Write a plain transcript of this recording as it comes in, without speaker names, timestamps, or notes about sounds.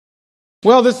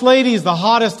Well, this lady is the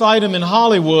hottest item in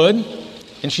Hollywood,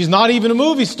 and she's not even a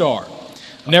movie star.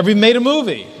 Never even made a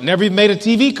movie, never even made a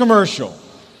TV commercial.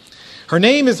 Her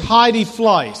name is Heidi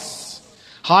Fleiss.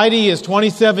 Heidi is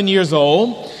 27 years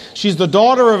old. She's the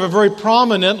daughter of a very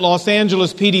prominent Los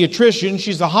Angeles pediatrician.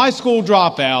 She's a high school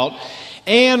dropout,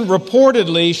 and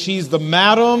reportedly, she's the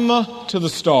madam to the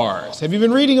stars. Have you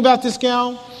been reading about this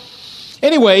gal?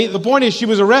 Anyway, the point is she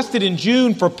was arrested in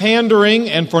June for pandering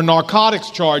and for narcotics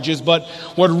charges, but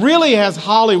what really has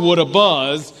Hollywood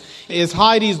abuzz is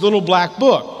Heidi's little black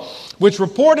book, which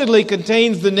reportedly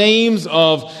contains the names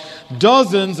of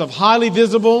dozens of highly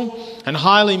visible and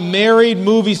highly married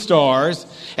movie stars,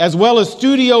 as well as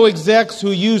studio execs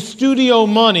who use studio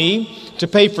money to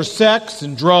pay for sex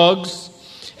and drugs.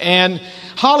 And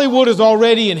Hollywood is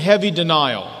already in heavy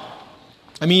denial.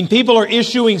 I mean, people are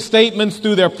issuing statements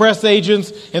through their press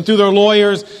agents and through their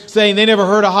lawyers saying they never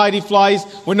heard of Heidi Fleiss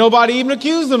when nobody even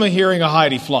accused them of hearing of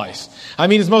Heidi Fleiss. I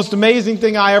mean, it's the most amazing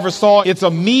thing I ever saw. It's a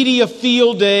media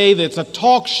field day. It's a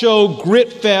talk show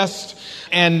grit fest.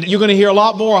 And you're going to hear a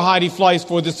lot more of Heidi Fleiss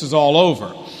before this is all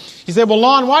over. He said, well,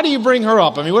 Lon, why do you bring her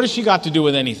up? I mean, what has she got to do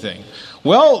with anything?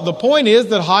 Well, the point is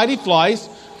that Heidi Fleiss,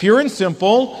 pure and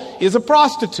simple, is a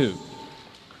prostitute.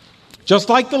 Just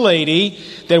like the lady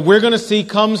that we're going to see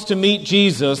comes to meet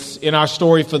Jesus in our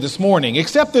story for this morning,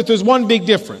 except that there's one big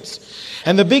difference.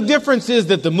 And the big difference is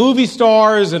that the movie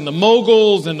stars and the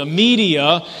moguls and the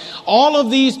media, all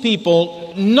of these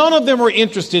people, none of them are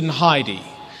interested in Heidi.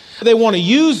 They want to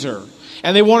use her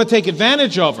and they want to take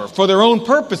advantage of her for their own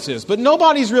purposes, but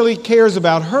nobody really cares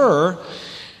about her.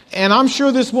 And I'm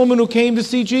sure this woman who came to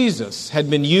see Jesus had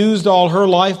been used all her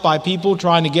life by people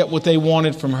trying to get what they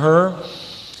wanted from her.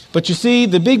 But you see,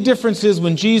 the big difference is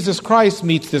when Jesus Christ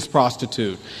meets this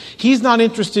prostitute, He's not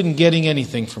interested in getting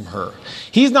anything from her.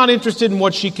 He's not interested in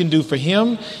what she can do for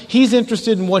Him. He's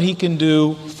interested in what He can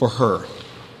do for her,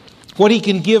 what He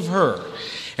can give her.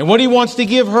 And what He wants to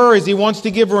give her is He wants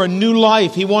to give her a new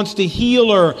life. He wants to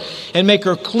heal her and make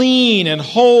her clean and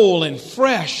whole and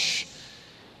fresh.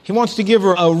 He wants to give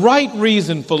her a right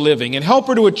reason for living and help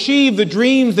her to achieve the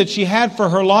dreams that she had for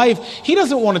her life. He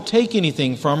doesn't want to take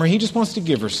anything from her. He just wants to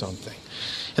give her something.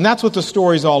 And that's what the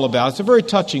story's all about. It's a very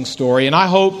touching story. And I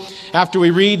hope after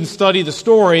we read and study the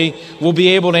story, we'll be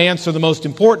able to answer the most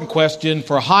important question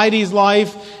for Heidi's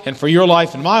life and for your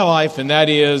life and my life. And that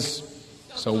is,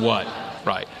 so what?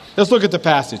 Right. Let's look at the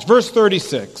passage. Verse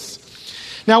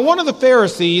 36. Now, one of the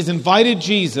Pharisees invited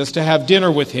Jesus to have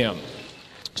dinner with him.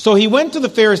 So he went to the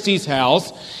Pharisee's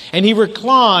house, and he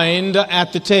reclined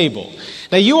at the table.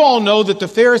 Now, you all know that the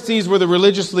Pharisees were the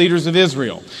religious leaders of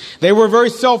Israel. They were a very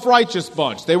self-righteous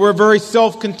bunch. They were a very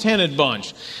self-contented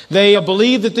bunch. They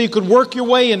believed that they could work your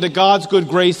way into God's good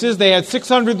graces. They had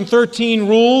 613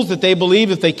 rules that they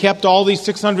believed if they kept all these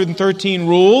 613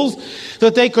 rules,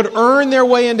 that they could earn their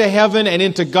way into heaven and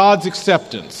into God's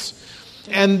acceptance.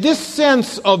 And this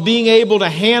sense of being able to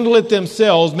handle it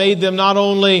themselves made them not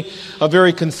only a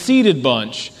very conceited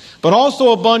bunch, but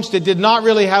also a bunch that did not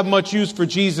really have much use for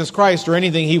Jesus Christ or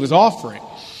anything He was offering.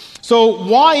 So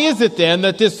why is it then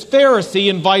that this Pharisee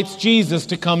invites Jesus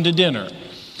to come to dinner?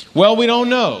 Well, we don't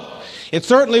know. It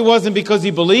certainly wasn't because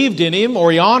he believed in Him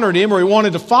or he honored Him or he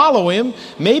wanted to follow Him.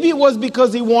 Maybe it was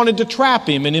because he wanted to trap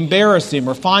Him and embarrass Him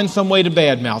or find some way to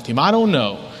badmouth Him. I don't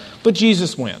know. But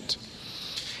Jesus went.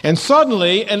 And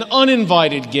suddenly, an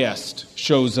uninvited guest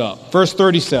shows up. Verse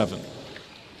 37.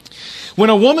 When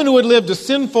a woman who had lived a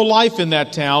sinful life in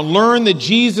that town learned that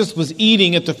Jesus was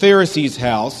eating at the Pharisee's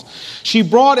house, she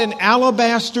brought an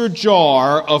alabaster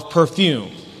jar of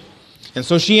perfume. And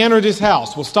so she entered his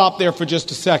house. We'll stop there for just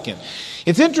a second.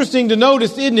 It's interesting to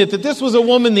notice, isn't it, that this was a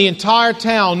woman the entire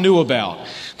town knew about.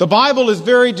 The Bible is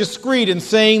very discreet in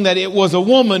saying that it was a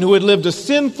woman who had lived a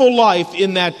sinful life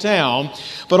in that town.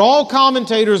 But all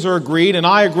commentators are agreed, and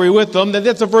I agree with them, that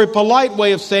that's a very polite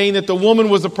way of saying that the woman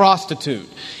was a prostitute.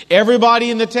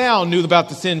 Everybody in the town knew about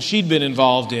the sin she'd been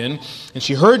involved in, and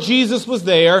she heard Jesus was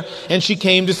there, and she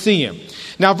came to see Him.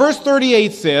 Now, verse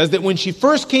 38 says that when she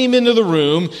first came into the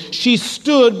room, she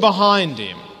stood behind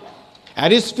Him,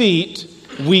 at His feet,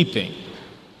 weeping.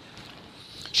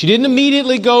 She didn't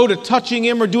immediately go to touching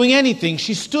Him or doing anything.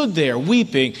 She stood there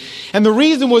weeping. And the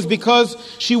reason was because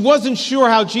she wasn't sure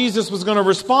how Jesus was going to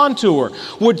respond to her.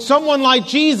 Would someone like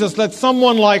Jesus let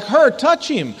someone like her touch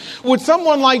Him? Would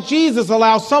someone like Jesus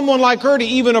allow someone like her to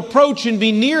even approach and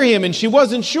be near Him? And she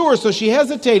wasn't sure, so she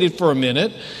hesitated for a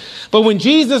minute. But when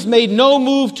Jesus made no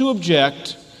move to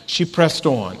object, she pressed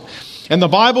on. And the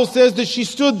Bible says that she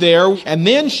stood there, and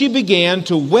then she began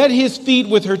to wet His feet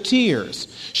with her tears.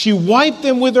 She wiped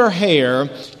them with her hair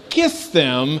kissed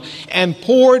them, and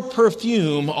poured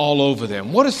perfume all over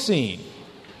them. What a scene.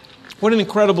 What an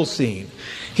incredible scene.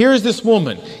 Here is this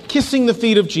woman kissing the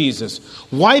feet of Jesus,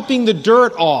 wiping the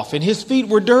dirt off, and his feet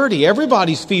were dirty.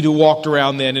 Everybody's feet who walked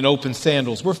around then in open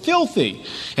sandals were filthy.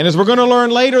 And as we're going to learn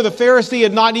later, the Pharisee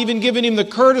had not even given him the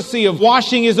courtesy of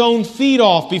washing his own feet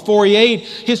off before he ate.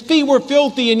 His feet were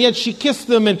filthy, and yet she kissed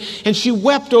them, and she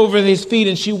wept over his feet,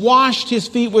 and she washed his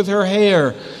feet with her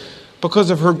hair because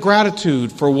of her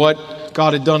gratitude for what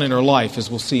God had done in her life, as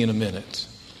we'll see in a minute.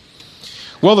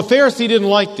 Well, the Pharisee didn't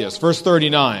like this. Verse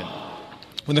 39.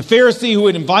 When the Pharisee who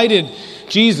had invited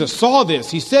Jesus saw this,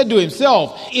 he said to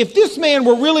himself, if this man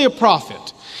were really a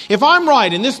prophet, if I'm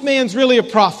right and this man's really a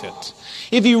prophet,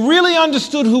 if he really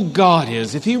understood who God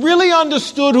is, if he really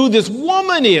understood who this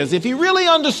woman is, if he really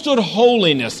understood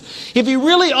holiness, if he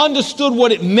really understood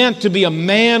what it meant to be a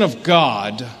man of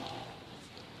God,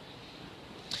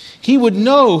 he would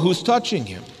know who's touching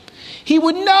him. He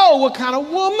would know what kind of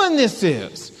woman this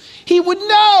is. He would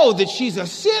know that she's a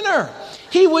sinner.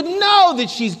 He would know that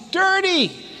she's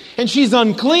dirty and she's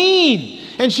unclean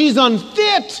and she's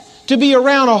unfit to be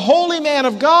around a holy man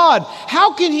of God.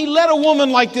 How can he let a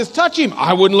woman like this touch him?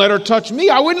 I wouldn't let her touch me.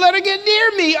 I wouldn't let her get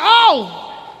near me.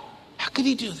 Oh, how could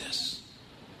he do this?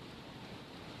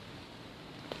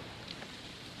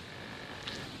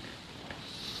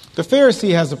 The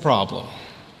Pharisee has a problem.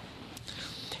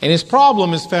 And his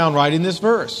problem is found right in this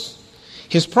verse.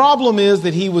 His problem is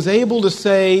that he was able to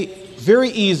say very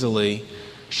easily,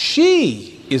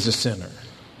 she is a sinner.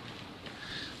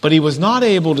 But he was not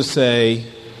able to say,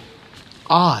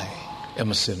 I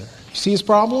am a sinner. You see his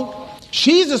problem?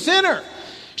 She's a sinner.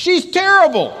 She's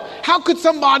terrible. How could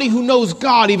somebody who knows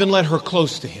God even let her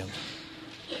close to him?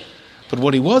 But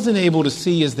what he wasn't able to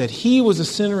see is that he was a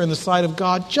sinner in the sight of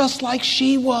God just like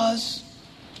she was.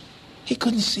 He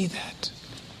couldn't see that.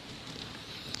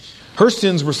 Her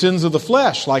sins were sins of the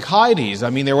flesh, like Heidi's. I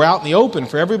mean, they were out in the open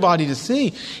for everybody to see.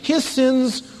 His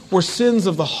sins were sins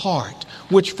of the heart,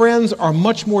 which, friends, are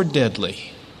much more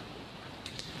deadly.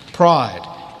 Pride,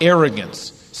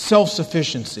 arrogance,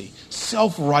 self-sufficiency,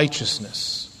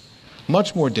 self-righteousness,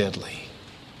 much more deadly.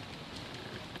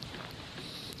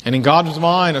 And in God's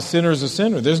mind, a sinner is a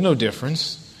sinner. There's no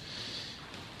difference.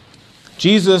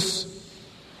 Jesus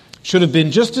should have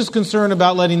been just as concerned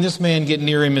about letting this man get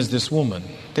near him as this woman.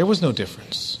 There was no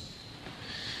difference.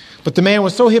 But the man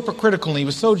was so hypocritical and he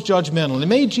was so judgmental, and it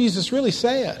made Jesus really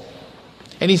sad.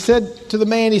 And he said to the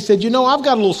man, he said, I've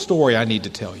got a little story I need to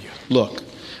tell you. Look,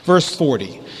 verse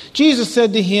 40. Jesus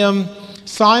said to him,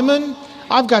 Simon,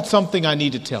 I've got something I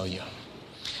need to tell you.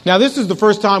 Now, this is the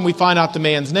first time we find out the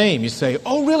man's name. You say,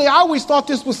 oh, really? I always thought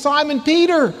this was Simon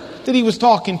Peter that he was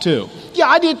talking to. Yeah,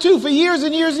 I did too for years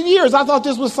and years and years. I thought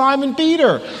this was Simon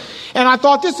Peter. And I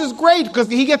thought this is great because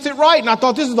he gets it right. And I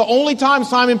thought this is the only time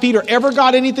Simon Peter ever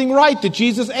got anything right that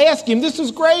Jesus asked him. This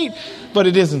is great. But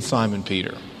it isn't Simon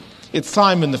Peter. It's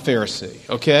Simon the Pharisee,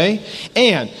 okay?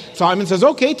 And Simon says,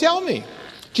 okay, tell me.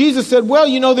 Jesus said,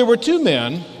 well, there were two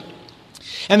men,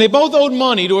 and they both owed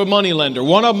money to a moneylender.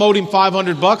 One of them owed him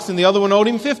 $500 and the other one owed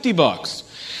him $50.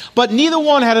 But neither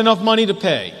one had enough money to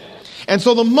pay. And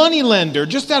so the moneylender,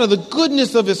 just out of the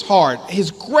goodness of his heart,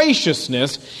 his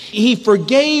graciousness, he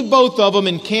forgave both of them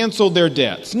and canceled their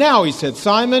debts. Now, he said,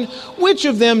 Simon, which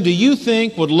of them do you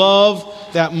think would love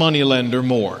that moneylender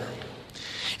more?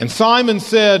 And Simon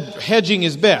said, hedging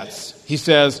his bets, he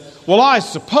says, well, I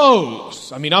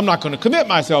suppose, I'm not going to commit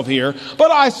myself here,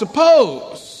 but I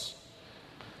suppose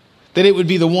that it would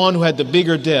be the one who had the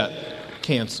bigger debt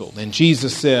canceled. And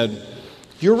Jesus said,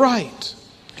 you're right.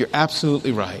 You're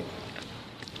absolutely right.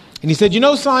 And he said,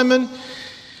 Simon,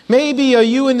 maybe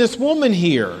you and this woman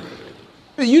here,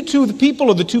 you two, the people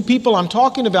are the two people I'm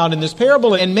talking about in this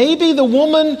parable. And maybe the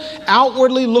woman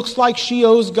outwardly looks like she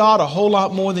owes God a whole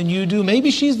lot more than you do.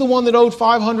 Maybe she's the one that owed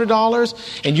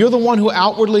 $500 and you're the one who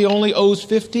outwardly only owes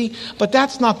 $50. But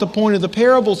that's not the point of the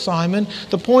parable, Simon.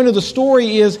 The point of the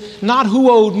story is not who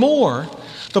owed more.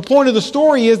 The point of the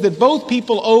story is that both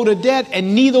people owed a debt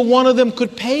and neither one of them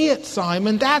could pay it,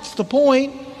 Simon. That's the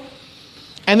point.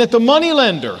 And that the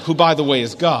moneylender, who by the way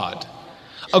is God,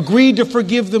 agreed to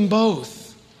forgive them both.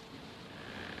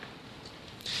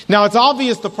 Now, it's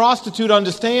obvious the prostitute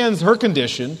understands her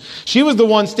condition. She was the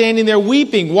one standing there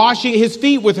weeping, washing his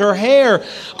feet with her hair,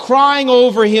 crying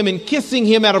over him and kissing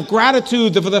him out of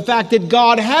gratitude for the fact that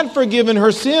God had forgiven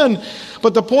her sin.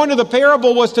 But the point of the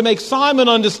parable was to make Simon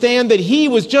understand that he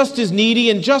was just as needy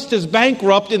and just as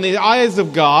bankrupt in the eyes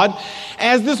of God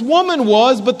as this woman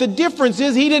was. But the difference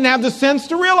is he didn't have the sense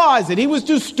to realize it. He was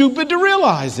too stupid to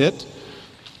realize it.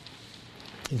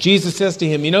 And Jesus says to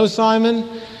him,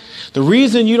 Simon, The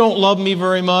reason you don't love me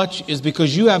very much is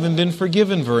because you haven't been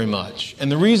forgiven very much.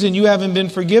 And the reason you haven't been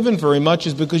forgiven very much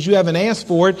is because you haven't asked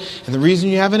for it. And the reason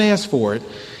you haven't asked for it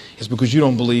is because you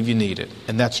don't believe you need it.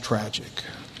 And that's tragic.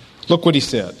 Look what he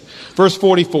said. Verse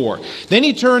 44. Then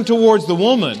he turned towards the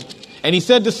woman and he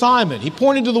said to Simon, he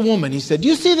pointed to the woman. He said, do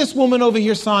you see this woman over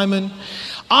here, Simon?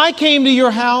 I came to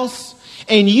your house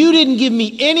and you didn't give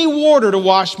me any water to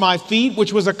wash my feet,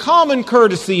 which was a common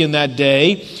courtesy in that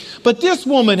day. But this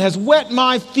woman has wet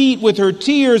my feet with her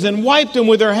tears and wiped them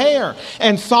with her hair.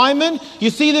 And Simon,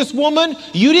 you see this woman?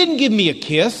 You didn't give me a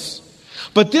kiss.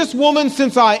 But this woman,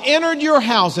 since I entered your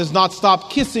house, has not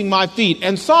stopped kissing my feet.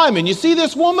 And Simon, you see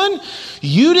this woman?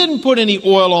 You didn't put any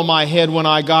oil on my head when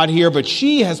I got here, but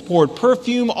she has poured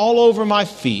perfume all over my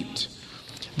feet.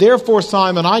 Therefore,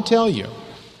 Simon, I tell you,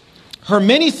 her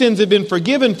many sins have been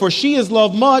forgiven, for she has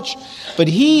loved much. But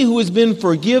he who has been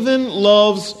forgiven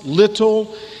loves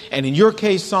little. And in your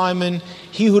case, Simon,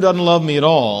 he who doesn't love me at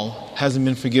all hasn't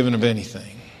been forgiven of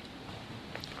anything.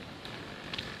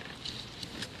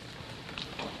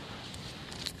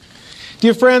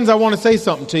 Dear friends, I want to say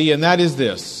something to you, and that is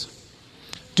this.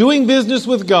 Doing business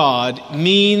with God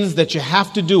means that you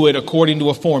have to do it according to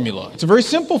a formula. It's a very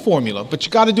simple formula, but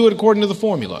you got to do it according to the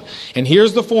formula. And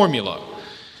here's the formula.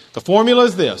 The formula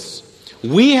is this.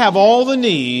 We have all the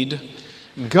need.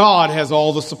 God has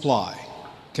all the supply.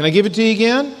 Can I give it to you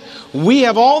again? We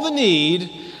have all the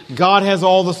need. God has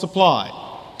all the supply.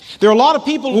 There are a lot of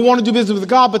people who want to do business with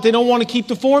God, but they don't want to keep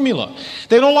the formula.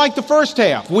 They don't like the first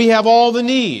half. We have all the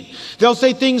need. They'll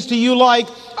say things to you like,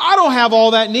 I don't have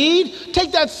all that need.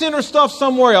 Take that sinner stuff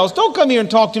somewhere else. Don't come here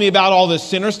and talk to me about all this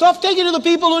sinner stuff. Take it to the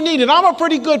people who need it. I'm a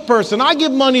pretty good person. I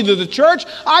give money to the church.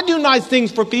 I do nice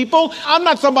things for people. I'm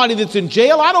not somebody that's in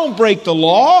jail. I don't break the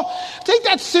law. Take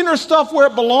that sinner stuff where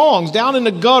it belongs, down in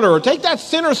the gutter. Or take that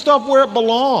sinner stuff where it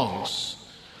belongs.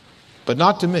 But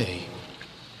not to me.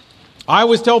 I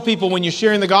always tell people when you're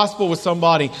sharing the gospel with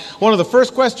somebody, one of the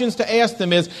first questions to ask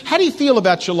them is, how do you feel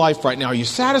about your life right now? Are you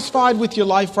satisfied with your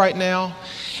life right now?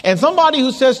 And somebody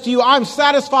who says to you, I'm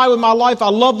satisfied with my life, I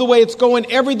love the way it's going,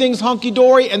 everything's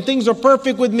hunky-dory, and things are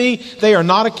perfect with me, they are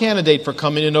not a candidate for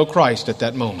coming to know Christ at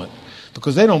that moment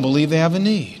because they don't believe they have a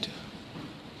need.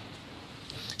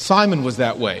 Simon was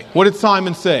that way. What did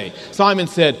Simon say? Simon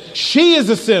said, she is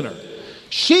a sinner.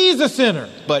 She's a sinner.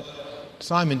 But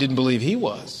Simon didn't believe he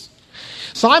was.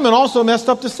 Simon also messed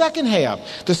up the second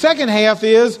half. The second half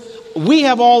is, we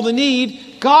have all the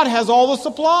need, God has all the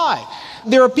supply.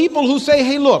 There are people who say,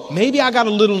 hey, look, maybe I got a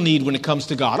little need when it comes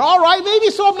to God. All right, maybe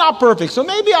so I'm not perfect. So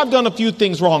maybe I've done a few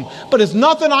things wrong. But it's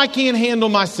nothing I can't handle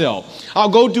myself. I'll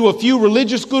go do a few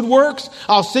religious good works.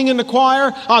 I'll sing in the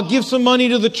choir. I'll give some money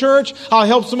to the church. I'll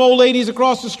help some old ladies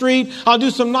across the street. I'll do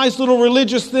some nice little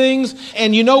religious things.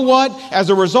 And you know what?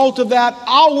 As a result of that,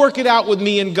 I'll work it out with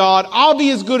me and God. I'll be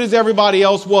as good as everybody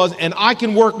else was. And I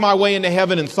can work my way into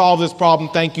heaven and solve this problem.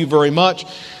 Thank you very much.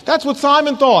 That's what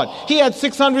Simon thought. He had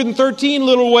 613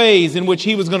 little ways in which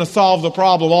he was going to solve the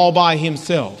problem all by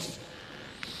himself.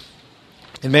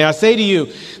 And may I say to you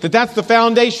that that's the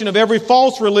foundation of every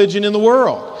false religion in the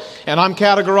world. And I'm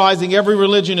categorizing every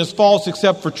religion as false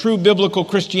except for true biblical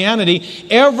Christianity.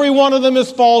 Every one of them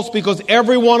is false because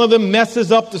every one of them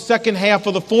messes up the second half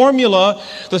of the formula.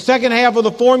 The second half of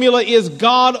the formula is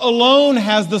God alone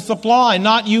has the supply,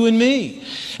 not you and me.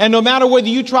 And no matter whether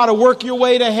you try to work your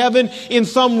way to heaven in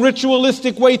some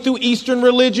ritualistic way through Eastern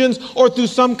religions or through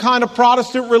some kind of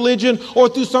Protestant religion or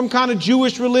through some kind of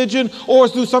Jewish religion or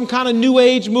through some kind of New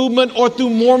Age movement or through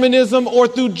Mormonism or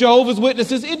through Jehovah's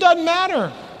Witnesses, it doesn't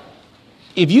matter.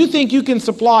 If you think you can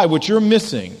supply what you're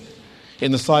missing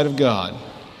in the sight of God,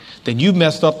 then you've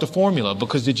messed up the formula.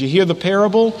 Because did you hear the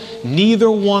parable?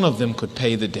 Neither one of them could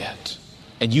pay the debt.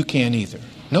 And you can't either.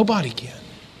 Nobody can.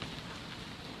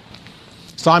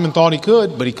 Simon thought he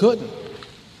could, but he couldn't.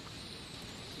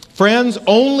 Friends,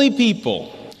 only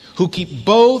people who keep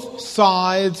both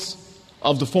sides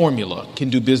of the formula can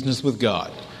do business with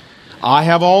God. I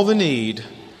have all the need.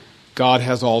 God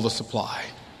has all the supply.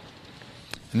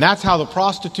 And that's how the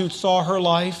prostitute saw her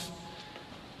life,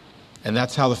 and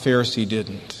that's how the Pharisee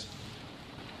didn't.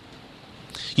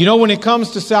 You know, when it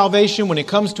comes to salvation, when it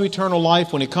comes to eternal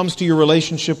life, when it comes to your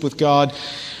relationship with God,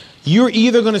 you're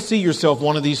either going to see yourself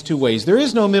one of these two ways. There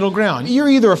is no middle ground. You're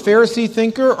either a Pharisee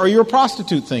thinker or you're a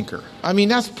prostitute thinker. I mean,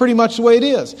 that's pretty much the way it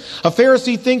is. A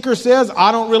Pharisee thinker says,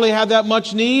 I don't really have that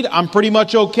much need. I'm pretty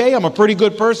much okay. I'm a pretty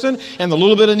good person. And the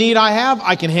little bit of need I have,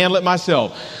 I can handle it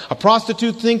myself. A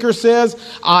prostitute thinker says,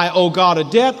 I owe God a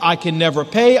debt I can never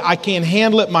pay. I can't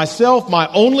handle it myself. My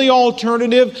only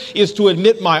alternative is to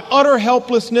admit my utter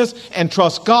helplessness and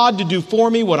trust God to do for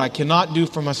me what I cannot do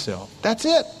for myself. That's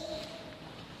it.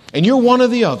 And you're one or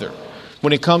the other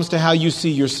when it comes to how you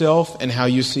see yourself and how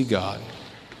you see God.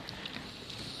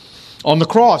 On the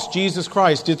cross, Jesus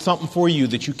Christ did something for you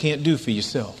that you can't do for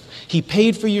yourself. He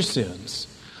paid for your sins.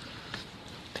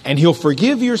 And He'll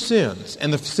forgive your sins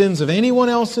and the sins of anyone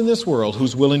else in this world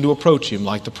who's willing to approach Him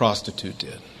like the prostitute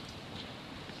did.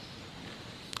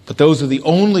 But those are the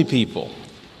only people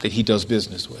that He does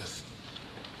business with.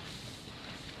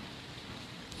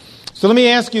 So let me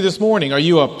ask you this morning, are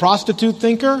you a prostitute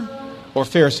thinker or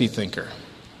Pharisee thinker?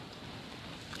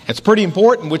 It's pretty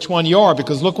important which one you are,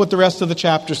 because look what the rest of the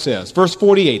chapter says. Verse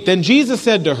 48, then Jesus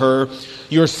said to her,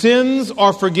 your sins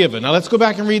are forgiven. Now let's go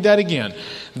back and read that again.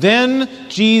 Then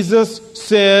Jesus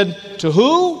said to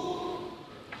who?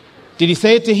 Did He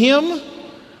say it to him?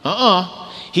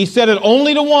 He said it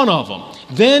only to one of them.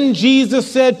 Then Jesus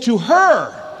said to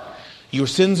her, your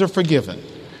sins are forgiven.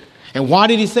 And why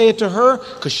did He say it to her?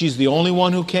 Because she's the only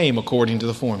one who came according to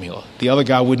the formula. The other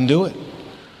guy wouldn't do it.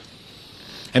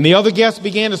 And the other guests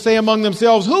began to say among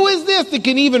themselves, who is this that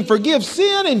can even forgive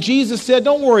sin? And Jesus said,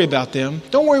 don't worry about them.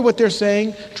 Don't worry what they're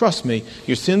saying. Trust me,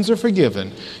 your sins are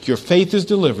forgiven. Your faith has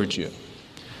delivered you.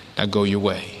 Now go your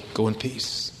way. Go in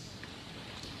peace.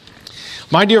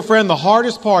 My dear friend, the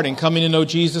hardest part in coming to know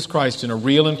Jesus Christ in a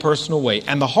real and personal way,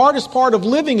 and the hardest part of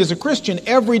living as a Christian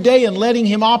every day and letting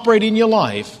Him operate in your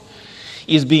life,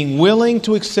 is being willing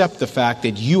to accept the fact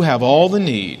that you have all the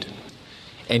need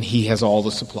and He has all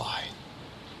the supply.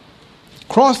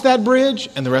 Cross that bridge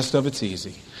and the rest of it's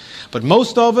easy. But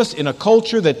most of us in a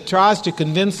culture that tries to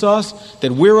convince us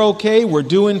that we're okay, we're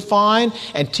doing fine,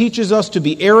 and teaches us to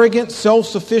be arrogant,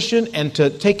 self-sufficient, and to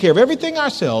take care of everything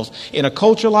ourselves, in a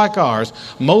culture like ours,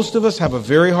 most of us have a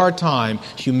very hard time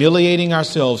humiliating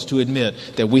ourselves to admit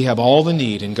that we have all the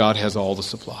need and God has all the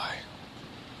supply.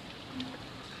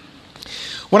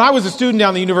 When I was a student down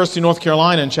at the University of North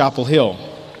Carolina in Chapel Hill,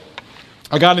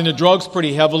 I got into drugs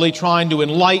pretty heavily, trying to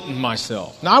enlighten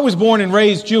myself. Now, I was born and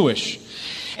raised Jewish,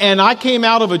 and I came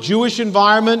out of a Jewish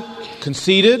environment,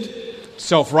 conceited,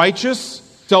 self-righteous,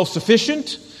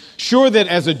 self-sufficient, sure that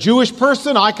as a Jewish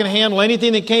person I can handle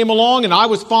anything that came along, and I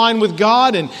was fine with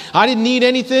God, and I didn't need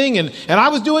anything, and I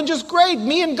was doing just great,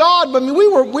 me and God. But I mean,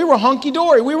 we were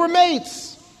hunky-dory, we were mates.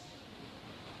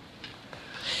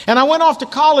 And I went off to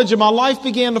college and my life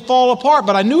began to fall apart,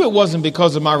 but I knew it wasn't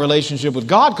because of my relationship with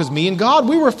God, because me and God,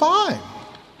 we were fine.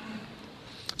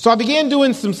 So I began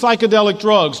doing some psychedelic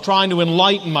drugs, trying to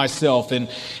enlighten myself and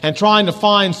trying to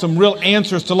find some real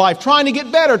answers to life, trying to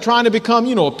get better, trying to become,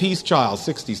 a peace child,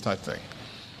 60s type thing.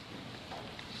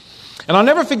 And I'll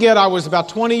never forget, I was about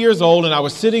 20 years old and I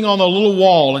was sitting on a little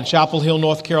wall in Chapel Hill,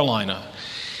 North Carolina.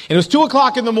 And it was 2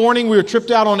 o'clock in the morning. We were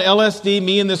tripped out on LSD,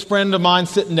 me and this friend of mine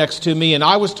sitting next to me, and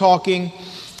I was talking.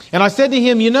 And I said to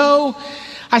him,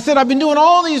 I've been doing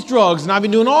all these drugs and I've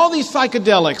been doing all these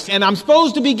psychedelics, and I'm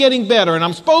supposed to be getting better, and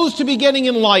I'm supposed to be getting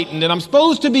enlightened, and I'm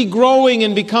supposed to be growing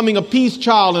and becoming a peace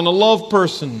child and a love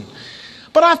person.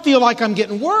 But I feel like I'm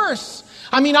getting worse.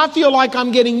 I feel like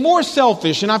I'm getting more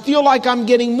selfish, and I feel like I'm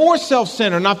getting more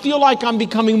self-centered, and I feel like I'm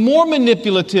becoming more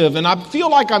manipulative, and I feel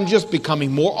like I'm just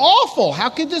becoming more awful. How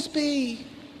could this be?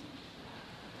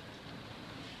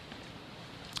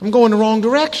 I'm going the wrong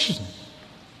direction.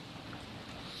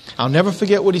 I'll never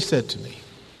forget what he said to me.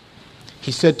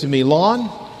 He said to me, Lon,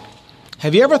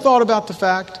 have you ever thought about the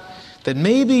fact that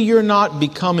maybe you're not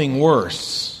becoming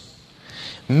worse?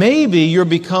 Maybe you're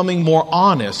becoming more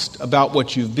honest about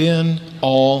what you've been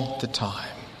all the time.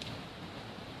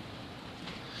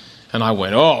 And I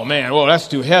went, oh man, well, that's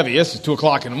too heavy. This is 2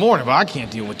 o'clock in the morning, but I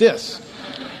can't deal with this.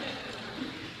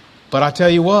 But I tell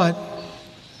you what,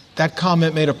 that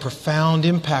comment made a profound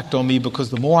impact on me, because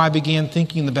the more I began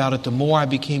thinking about it, the more I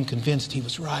became convinced he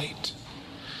was right.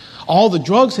 All the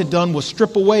drugs had done was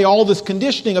strip away all this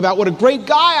conditioning about what a great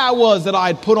guy I was that I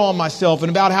had put on myself, and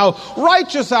about how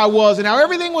righteous I was and how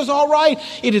everything was all right.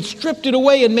 It had stripped it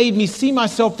away and made me see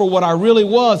myself for what I really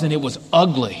was, and it was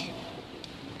ugly.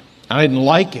 I didn't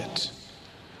like it.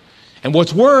 And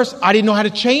what's worse, I didn't know how to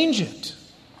change it.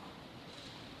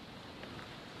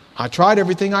 I tried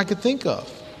everything I could think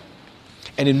of.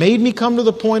 And it made me come to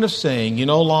the point of saying,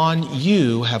 Lon,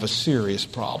 you have a serious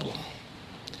problem.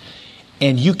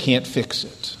 And you can't fix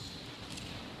it.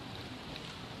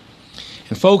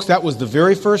 And folks, that was the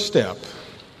very first step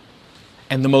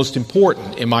and the most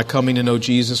important in my coming to know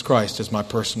Jesus Christ as my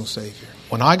personal Savior.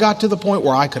 When I got to the point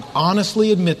where I could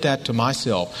honestly admit that to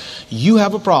myself, you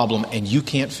have a problem and you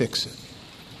can't fix it,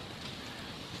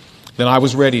 then I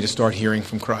was ready to start hearing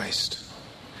from Christ.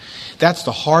 That's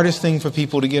the hardest thing for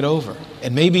people to get over.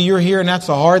 And maybe you're here and that's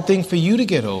a hard thing for you to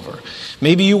get over.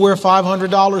 Maybe you wear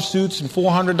 $500 suits and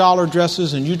 $400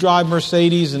 dresses and you drive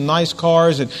Mercedes and nice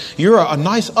cars and you're a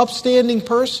nice upstanding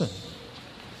person.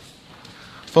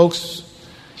 Folks,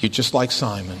 you're just like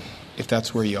Simon, if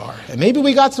that's where you are. And maybe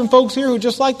we got some folks here who are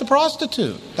just like the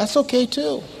prostitute. That's okay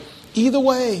too. Either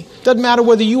way, doesn't matter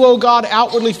whether you owe God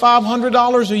outwardly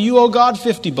 $500 or you owe God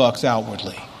 $50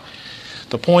 outwardly.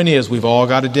 The point is, we've all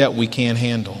got a debt we can't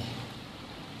handle.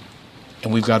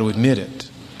 And we've got to admit it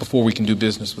before we can do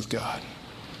business with God.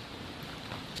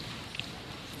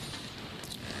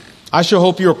 I sure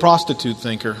hope you're a prostitute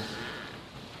thinker.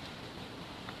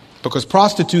 Because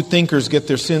prostitute thinkers get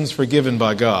their sins forgiven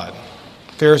by God.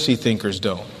 Pharisee thinkers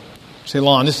don't. Say,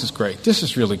 Lon, this is great. This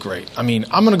is really great. I mean,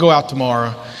 I'm going to go out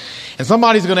tomorrow and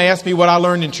somebody's going to ask me what I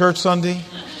learned in church Sunday.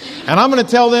 And I'm going to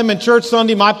tell them in church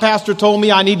Sunday, my pastor told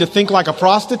me I need to think like a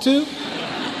prostitute.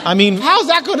 I mean, how's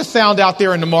that going to sound out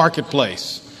there in the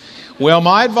marketplace? Well,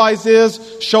 my advice is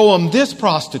show them this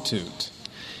prostitute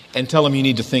and tell them you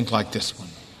need to think like this one.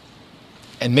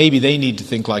 And maybe they need to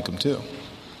think like them too.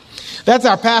 That's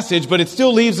our passage, but it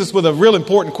still leaves us with a real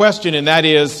important question, and that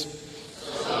is,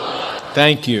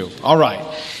 thank you. All right.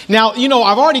 Now,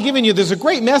 I've already given you, there's a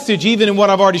great message even in what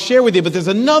I've already shared with you, but there's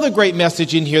another great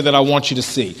message in here that I want you to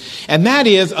see. And that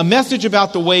is a message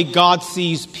about the way God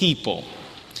sees people.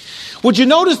 Would you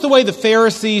notice the way the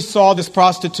Pharisees saw this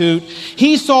prostitute?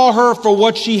 He saw her for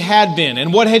what she had been.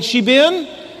 And what had she been?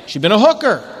 She'd been a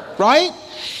hooker, right?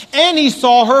 And he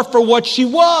saw her for what she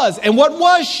was. And what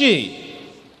was she?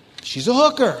 She's a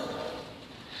hooker.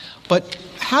 But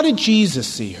how did Jesus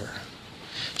see her?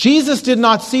 Jesus did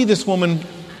not see this woman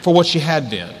for what she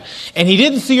had been. And he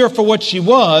didn't see her for what she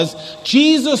was.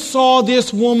 Jesus saw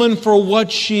this woman for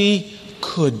what she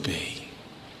could be.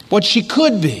 What she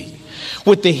could be.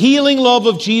 With the healing love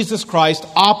of Jesus Christ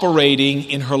operating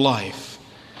in her life.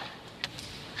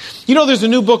 There's a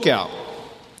new book out.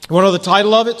 You want to know the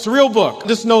title of it? It's a real book.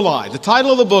 This is no lie. The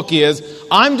title of the book is,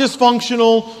 I'm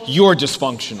Dysfunctional, You're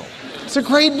Dysfunctional. It's a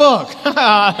great book.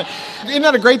 Isn't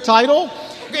that a great title?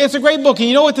 It's a great book. And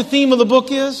you know what the theme of the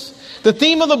book is? The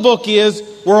theme of the book is,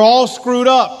 we're all screwed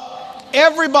up.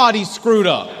 Everybody's screwed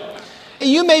up.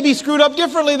 You may be screwed up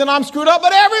differently than I'm screwed up,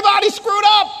 but everybody's screwed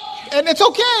up. And it's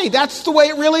okay. That's the way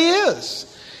it really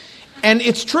is. And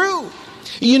it's true.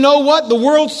 You know what? The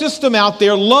world system out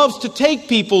there loves to take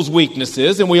people's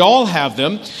weaknesses, and we all have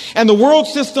them, and the world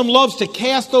system loves to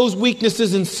cast those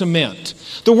weaknesses in cement.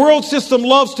 The world system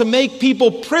loves to make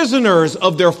people prisoners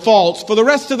of their faults for the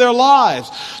rest of their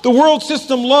lives. The world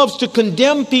system loves to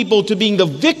condemn people to being the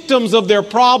victims of their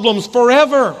problems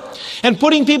forever, and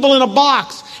putting people in a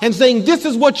box and saying, this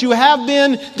is what you have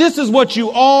been, this is what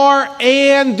you are,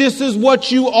 and this is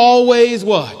what you always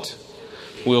what?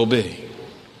 Will be.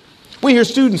 We hear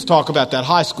students talk about that,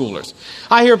 high schoolers.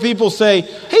 I hear people say,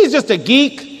 he's just a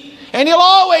geek, and he'll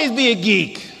always be a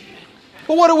geek.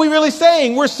 But what are we really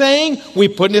saying? We're saying, we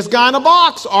put this guy in a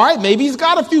box. All right, maybe he's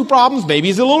got a few problems, maybe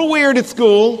he's a little weird at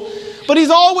school, but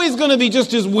he's always going to be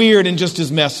just as weird and just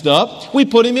as messed up. We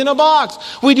put him in a box.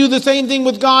 We do the same thing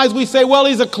with guys. We say, well,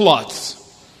 he's a klutz.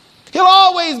 He'll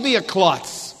always be a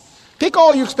klutz. Pick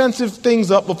all your expensive things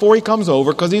up before he comes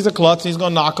over, because he's a klutz and he's going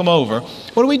to knock them over.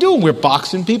 What are we doing? We're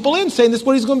boxing people in, saying this is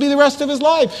what he's going to be the rest of his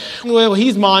life. Well,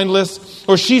 he's mindless,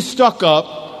 or she's stuck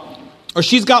up, or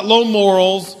she's got low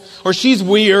morals, or she's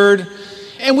weird.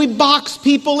 And we box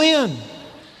people in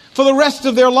for the rest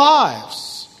of their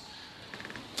lives.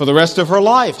 For the rest of her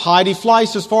life. Heidi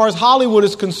Fleiss, as far as Hollywood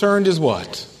is concerned, is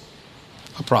what?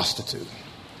 A prostitute.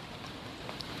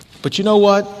 But you know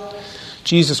what?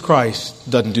 Jesus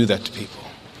Christ doesn't do that to people.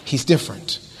 He's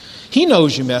different. He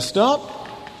knows you messed up,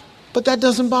 but that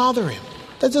doesn't bother him.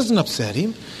 That doesn't upset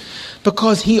him,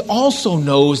 because he also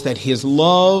knows that his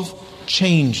love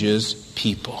changes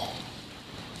people.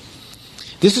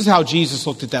 This is how Jesus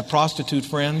looked at that prostitute,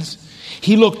 friends.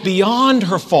 He looked beyond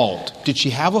her fault. Did she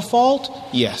have a fault?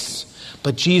 Yes.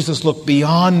 But Jesus looked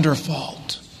beyond her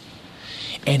fault,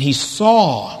 and he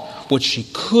saw what she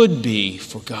could be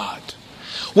for God.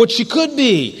 What she could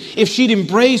be if she'd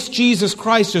embrace Jesus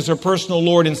Christ as her personal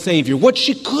Lord and Savior. What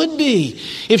she could be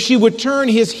if she would turn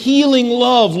his healing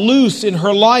love loose in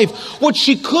her life. What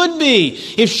she could be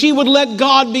if she would let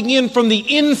God begin from the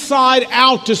inside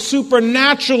out to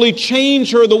supernaturally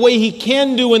change her the way he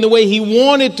can do and the way he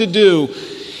wanted to do.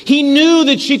 He knew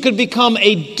that she could become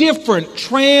a different,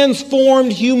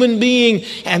 transformed human being.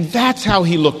 And that's how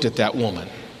he looked at that woman.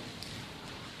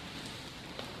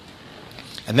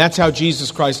 And that's how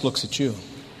Jesus Christ looks at you.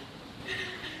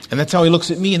 And that's how he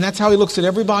looks at me. And that's how he looks at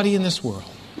everybody in this world.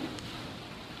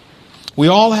 We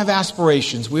all have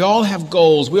aspirations. We all have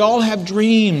goals. We all have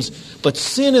dreams. But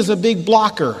sin is a big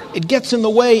blocker. It gets in the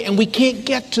way, and we can't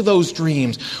get to those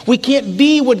dreams. We can't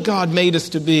be what God made us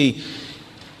to be.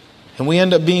 And we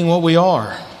end up being what we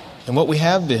are and what we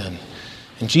have been.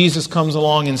 And Jesus comes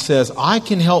along and says, I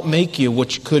can help make you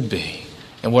what you could be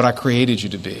and what I created you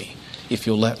to be if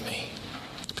you'll let me.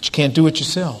 But you can't do it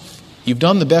yourself. You've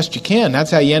done the best you can.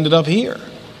 That's how you ended up here.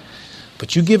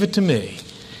 But you give it to me,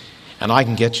 and I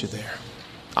can get you there.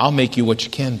 I'll make you what you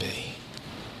can be.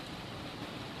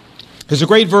 There's a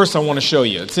great verse I want to show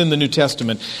you. It's in the New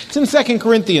Testament. It's in 2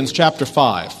 Corinthians chapter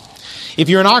 5. If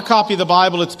you're in our copy of the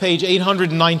Bible, it's page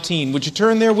 819. Would you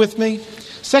turn there with me?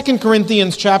 2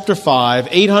 Corinthians chapter 5,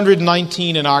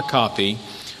 819 in our copy,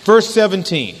 verse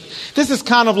 17. This is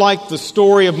kind of like the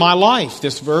story of my life,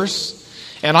 this verse.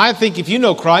 And I think if you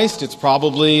know Christ, it's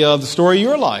probably the story of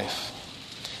your life.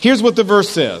 Here's what the verse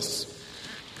says.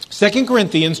 2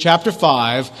 Corinthians chapter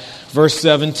 5, verse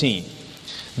 17.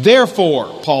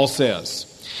 Therefore, Paul says,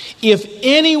 if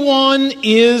anyone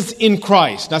is in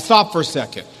Christ. Now stop for a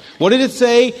second. What did it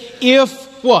say?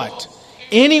 If what?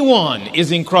 Anyone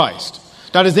is in Christ.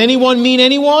 Now does anyone mean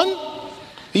anyone?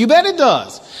 You bet it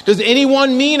does. Does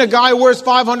anyone mean a guy who wears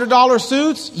 $500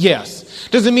 suits? Yes.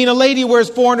 Does it mean a lady wears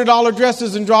 $400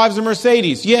 dresses and drives a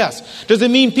Mercedes? Yes. Does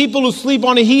it mean people who sleep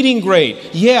on a heating grate?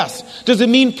 Yes. Does it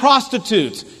mean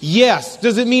prostitutes? Yes.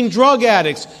 Does it mean drug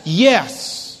addicts?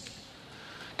 Yes.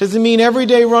 Does it mean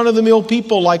everyday run-of-the-mill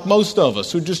people like most of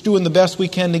us who are just doing the best we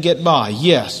can to get by?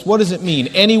 Yes. What does it mean?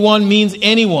 Anyone means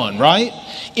anyone, right?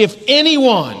 If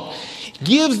anyone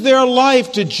gives their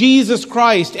life to Jesus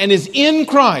Christ and is in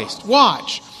Christ,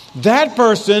 watch, that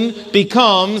person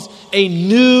becomes a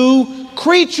new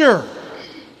creature.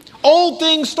 Old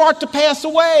things start to pass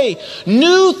away.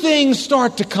 New things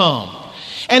start to come.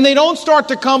 And they don't start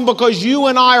to come because you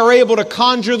and I are able to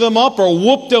conjure them up or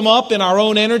whoop them up in our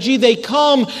own energy. They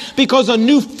come because a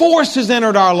new force has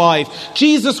entered our life.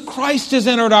 Jesus Christ has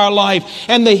entered our life.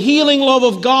 And the healing love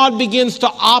of God begins to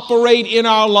operate in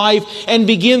our life and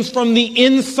begins from the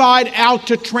inside out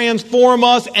to transform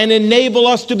us and enable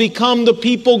us to become the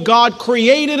people God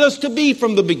created us to be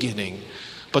from the beginning,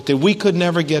 but that we could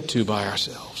never get to by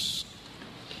ourselves.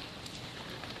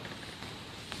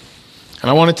 And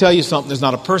I want to tell you something. There's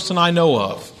not a person I know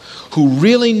of who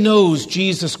really knows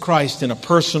Jesus Christ in a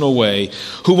personal way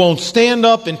who won't stand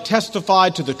up and testify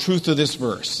to the truth of this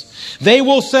verse. They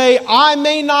will say, I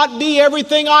may not be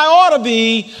everything I ought to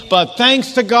be, but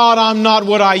thanks to God, I'm not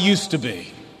what I used to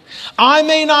be. I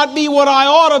may not be what I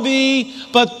ought to be,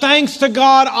 but thanks to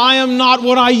God, I am not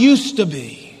what I used to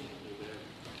be.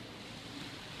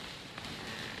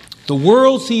 The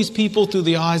world sees people through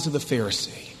the eyes of the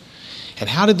Pharisee. And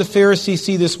how did the Pharisee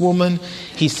see this woman?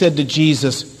 He said to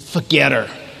Jesus, forget her.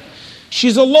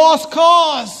 She's a lost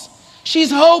cause.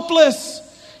 She's hopeless.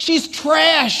 She's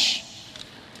trash.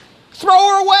 Throw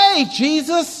her away,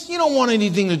 Jesus. You don't want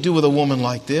anything to do with a woman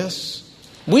like this.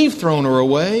 We've thrown her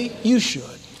away. You should.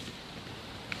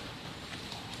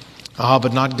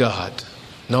 But not God.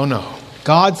 No.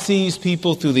 God sees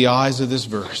people through the eyes of this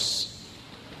verse.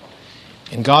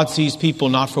 And God sees people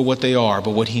not for what they are,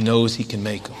 but what He knows He can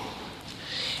make them.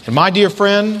 And my dear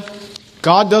friend,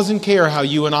 God doesn't care how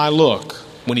you and I look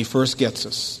when He first gets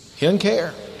us. He doesn't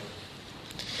care.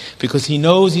 Because He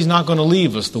knows He's not going to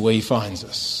leave us the way He finds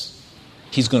us.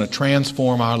 He's going to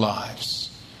transform our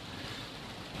lives.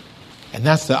 And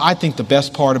that's I think the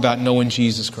best part about knowing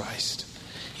Jesus Christ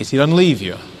is He doesn't leave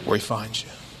you where He finds you.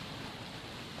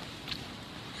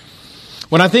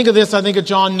 When I think of this, I think of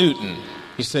John Newton.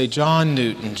 You say, John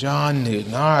Newton.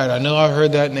 All right, I know I've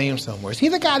heard that name somewhere. Is he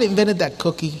the guy that invented that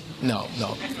cookie? No,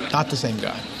 not the same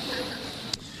guy.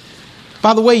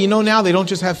 By the way, you know now they don't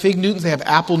just have fig Newtons, they have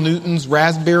apple Newtons,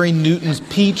 raspberry Newtons,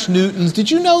 peach Newtons.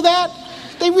 Did you know that?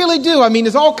 They really do. I mean,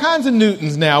 there's all kinds of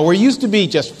Newtons now where it used to be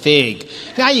just fig.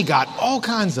 Now you got all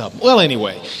kinds of them. Well,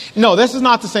 anyway, no, this is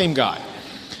not the same guy.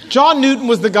 John Newton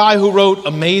was the guy who wrote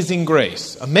Amazing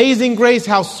Grace. Amazing Grace,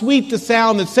 how sweet the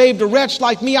sound that saved a wretch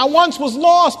like me. I once was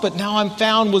lost, but now I'm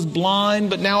found, was blind,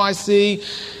 but now I see.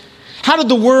 How did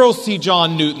the world see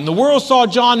John Newton? The world saw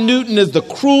John Newton as the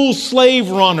cruel slave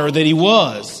runner that he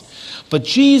was. But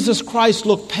Jesus Christ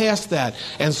looked past that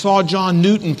and saw John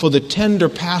Newton for the tender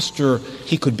pastor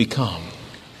he could become.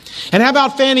 And how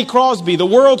about Fanny Crosby? The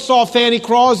world saw Fanny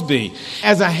Crosby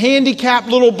as a handicapped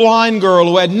little blind girl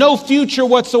who had no future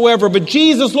whatsoever. But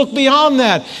Jesus looked beyond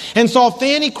that and saw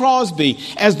Fanny Crosby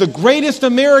as the greatest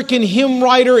American hymn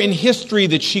writer in history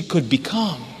that she could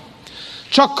become.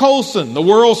 Chuck Colson. The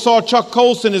world saw Chuck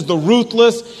Colson as the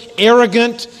ruthless,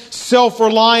 arrogant,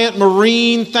 self-reliant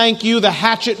Marine, thank you, the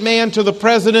hatchet man to the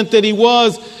president that he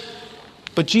was.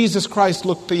 But Jesus Christ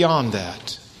looked beyond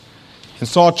that and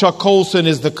saw Chuck Colson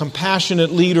as the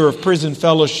compassionate leader of prison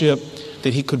fellowship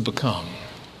that he could become.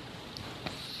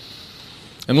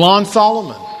 And Lon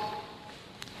Solomon.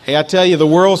 Hey, I tell you, the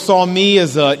world saw me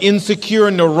as an insecure,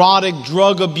 neurotic,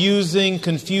 drug-abusing,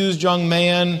 confused young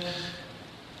man.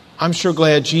 I'm sure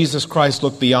glad Jesus Christ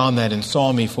looked beyond that and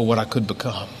saw me for what I could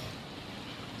become.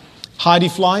 Heidi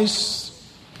Fleiss,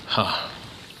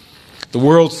 the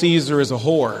world sees her as a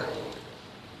whore.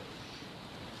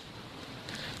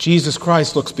 Jesus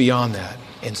Christ looks beyond that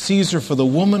and sees her for the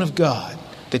woman of God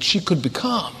that she could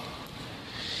become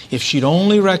if she'd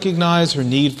only recognize her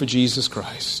need for Jesus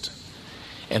Christ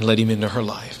and let him into her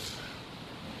life.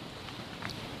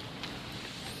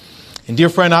 And dear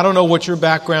friend, I don't know what your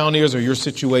background is or your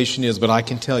situation is, but I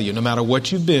can tell you, no matter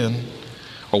what you've been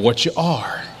or what you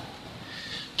are,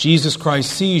 Jesus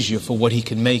Christ sees you for what he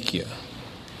can make you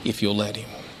if you'll let him.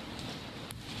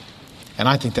 And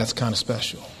I think that's kind of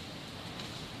special.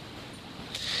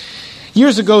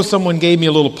 Years ago, someone gave me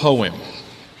a little poem.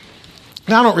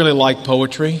 Now, I don't really like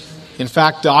poetry. In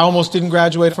fact, I almost didn't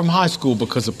graduate from high school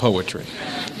because of poetry.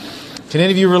 Can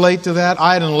any of you relate to that?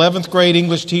 I had an 11th grade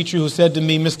English teacher who said to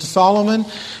me, Mr. Solomon,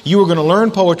 you are going to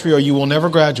learn poetry or you will never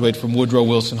graduate from Woodrow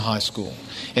Wilson High School.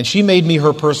 And she made me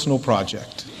her personal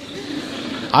project.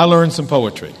 I learned some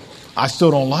poetry. I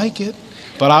still don't like it,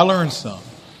 but I learned some.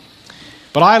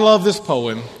 But I love this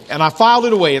poem, and I filed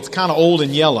it away. It's kind of old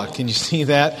and yellow. Can you see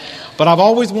that? But I've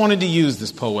always wanted to use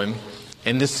this poem,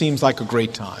 and this seems like a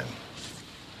great time.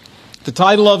 The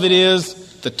title of it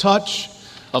is The Touch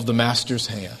of the Master's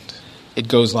Hand. It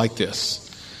goes like this.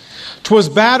 'Twas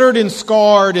battered and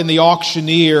scarred, and the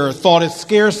auctioneer thought it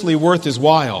scarcely worth his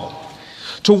while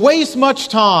to waste much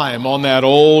time on that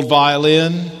old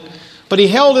violin, but he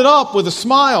held it up with a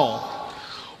smile.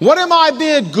 "What am I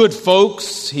bid, good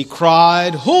folks?" he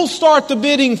cried. "Who'll start the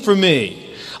bidding for me?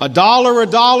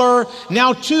 $1,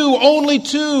 now two, only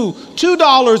two,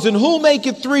 $2, and who'll make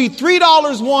it three?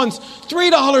 $3 once,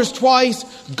 $3 twice,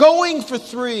 going for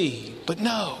 $3. But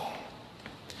no.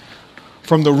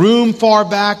 From the room far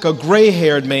back, a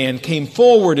gray-haired man came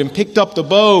forward and picked up the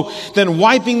bow. Then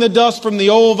wiping the dust from the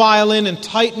old violin and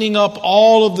tightening up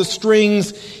all of the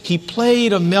strings, he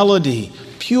played a melody,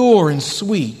 pure and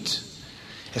sweet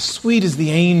as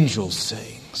the angels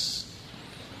sings.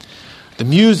 The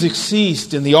music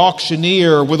ceased, and the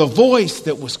auctioneer, with a voice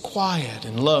that was quiet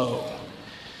and low,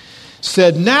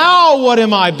 said, "Now what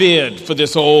am I bid for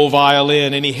this old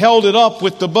violin?" And he held it up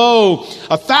with the bow.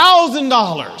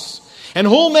 $1,000. And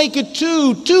who'll make it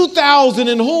two? 2,000.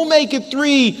 And who'll make it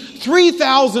three?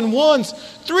 3,000 once,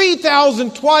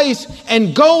 3,000 twice.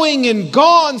 And going and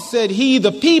gone, said he.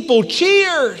 The people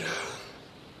cheered,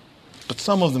 but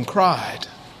some of them cried.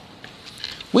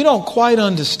 We don't quite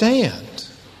understand.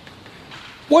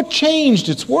 What changed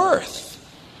its worth?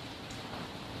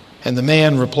 And the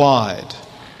man replied,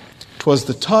 "'Twas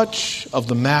the touch of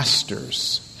the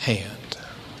Master's hand."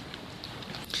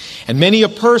 And many a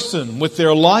person with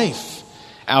their life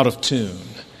out of tune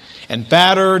and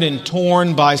battered and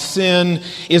torn by sin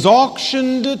is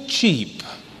auctioned cheap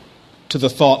to the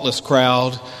thoughtless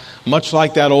crowd, much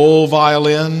like that old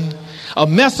violin. A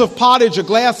mess of pottage, a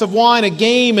glass of wine, a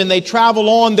game, and they travel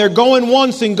on. They're going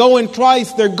once and going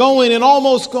twice. They're going and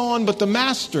almost gone, but the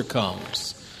Master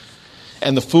comes.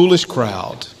 And the foolish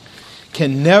crowd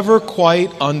can never quite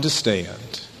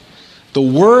understand the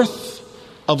worth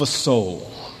of a soul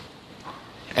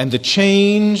and the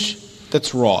change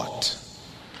that's wrought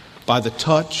by the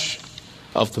touch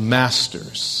of the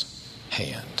Master's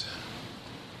hand.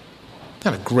 Isn't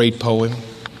that a great poem?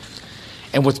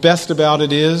 And what's best about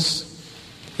it is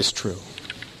true.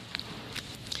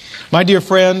 My dear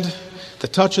friend, the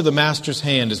touch of the Master's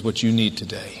hand is what you need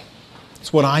today.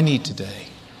 It's what I need today.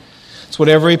 It's what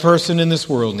every person in this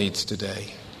world needs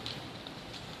today.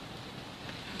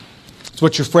 It's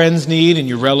what your friends need and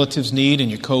your relatives need and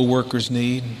your co-workers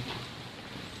need.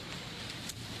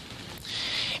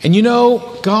 And you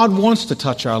know, God wants to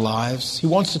touch our lives. He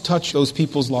wants to touch those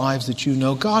people's lives that you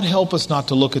know. God help us not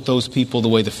to look at those people the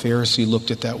way the Pharisee looked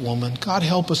at that woman. God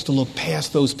help us to look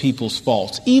past those people's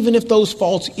faults. Even if those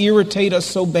faults irritate us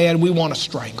so bad we want to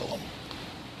strangle them.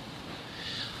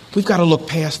 We've got to look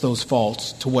past those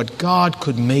faults to what God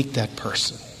could make that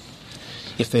person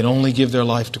if they'd only give their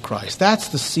life to Christ. That's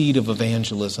the seed of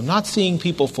evangelism. Not seeing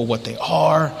people for what they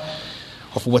are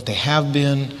or for what they have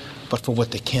been, but for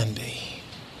what they can be.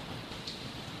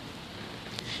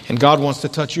 And God wants to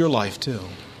touch your life too.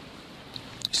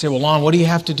 You say, well, Lon, what do you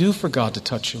have to do for God to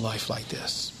touch your life like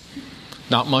this?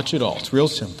 Not much at all. It's real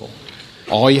simple.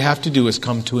 All you have to do is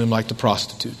come to Him like the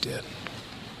prostitute did,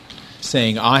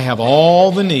 saying, I have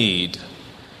all the need,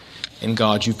 and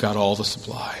God, you've got all the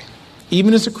supply.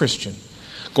 Even as a Christian,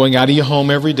 going out of your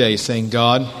home every day saying,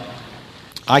 God,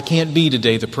 I can't be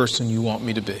today the person you want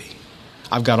me to be.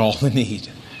 I've got all the need.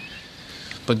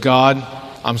 But God,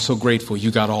 I'm so grateful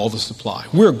you got all the supply.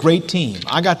 We're a great team.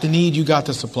 I got the need, you got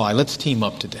the supply. Let's team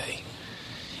up today.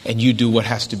 And you do what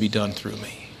has to be done through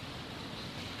me.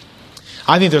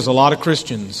 I think there's a lot of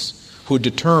Christians who are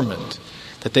determined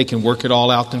that they can work it all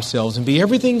out themselves and be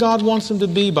everything God wants them to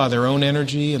be by their own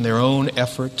energy and their own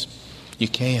effort. You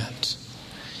can't.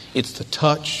 It's the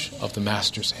touch of the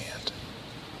Master's hand.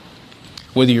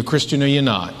 Whether you're Christian or you're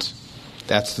not,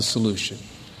 that's the solution.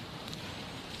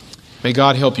 May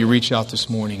God help you reach out this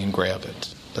morning and grab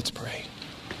it. Let's pray.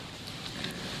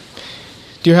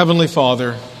 Dear Heavenly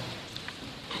Father,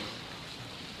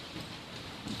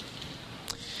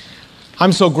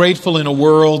 I'm so grateful in a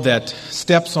world that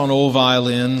steps on old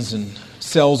violins and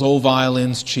sells old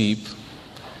violins cheap,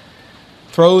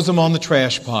 throws them on the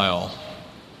trash pile,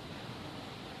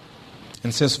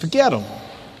 and says, forget them.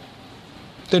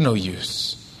 They're no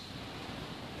use.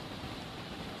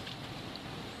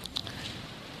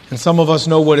 And some of us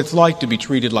know what it's like to be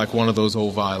treated like one of those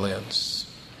old violins.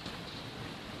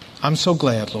 I'm so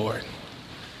glad, Lord,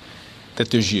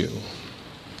 that there's you.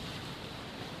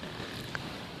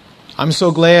 I'm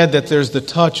so glad that there's the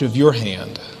touch of your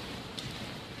hand.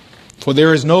 For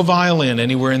there is no violin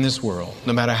anywhere in this world,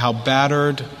 no matter how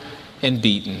battered and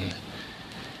beaten,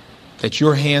 that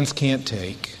your hands can't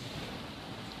take,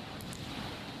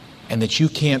 and that you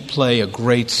can't play a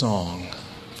great song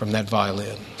from that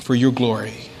violin for your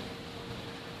glory.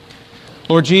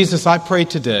 Lord Jesus, I pray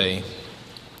today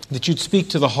that you'd speak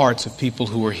to the hearts of people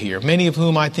who are here, many of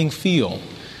whom I think feel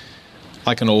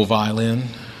like an old violin.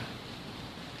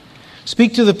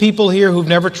 Speak to the people here who've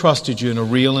never trusted you in a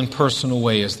real and personal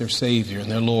way as their Savior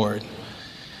and their Lord.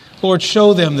 Lord,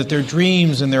 show them that their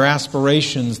dreams and their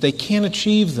aspirations, they can't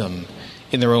achieve them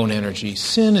in their own energy.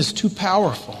 Sin is too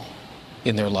powerful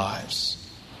in their lives.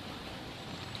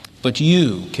 But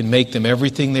you can make them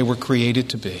everything they were created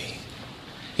to be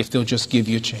if they'll just give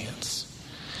you a chance.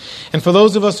 And for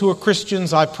those of us who are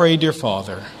Christians, I pray, dear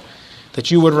Father, that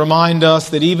you would remind us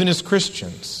that even as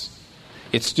Christians,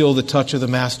 it's still the touch of the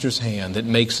Master's hand that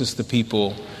makes us the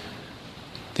people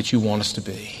that you want us to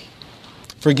be.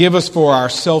 Forgive us for our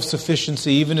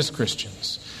self-sufficiency even as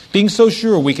Christians, being so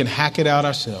sure we can hack it out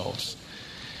ourselves.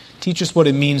 Teach us what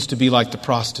it means to be like the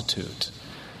prostitute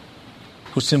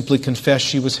who simply confessed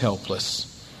she was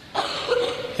helpless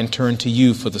and turned to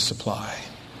you for the supply.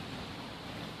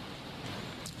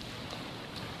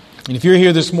 And if you're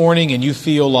here this morning and you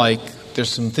feel like there's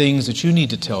some things that you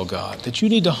need to tell God, that you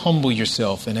need to humble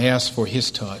yourself and ask for His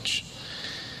touch,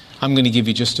 I'm going to give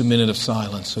you just a minute of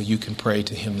silence so you can pray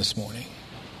to Him this morning.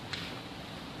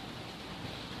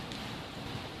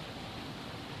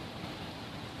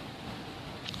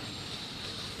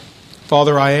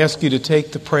 Father, I ask you to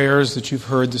take the prayers that you've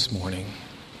heard this morning,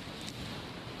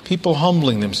 people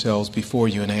humbling themselves before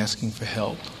you and asking for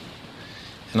help.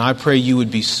 And I pray you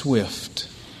would be swift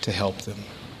to help them.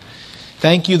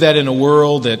 Thank you that in a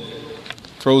world that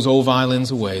throws old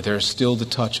violins away, there's still the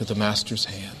touch of the Master's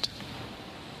hand.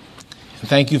 And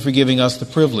thank you for giving us the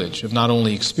privilege of not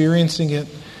only experiencing it,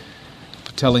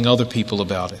 but telling other people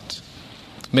about it.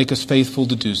 Make us faithful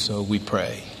to do so, we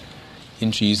pray.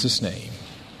 In Jesus' name,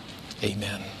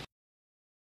 amen.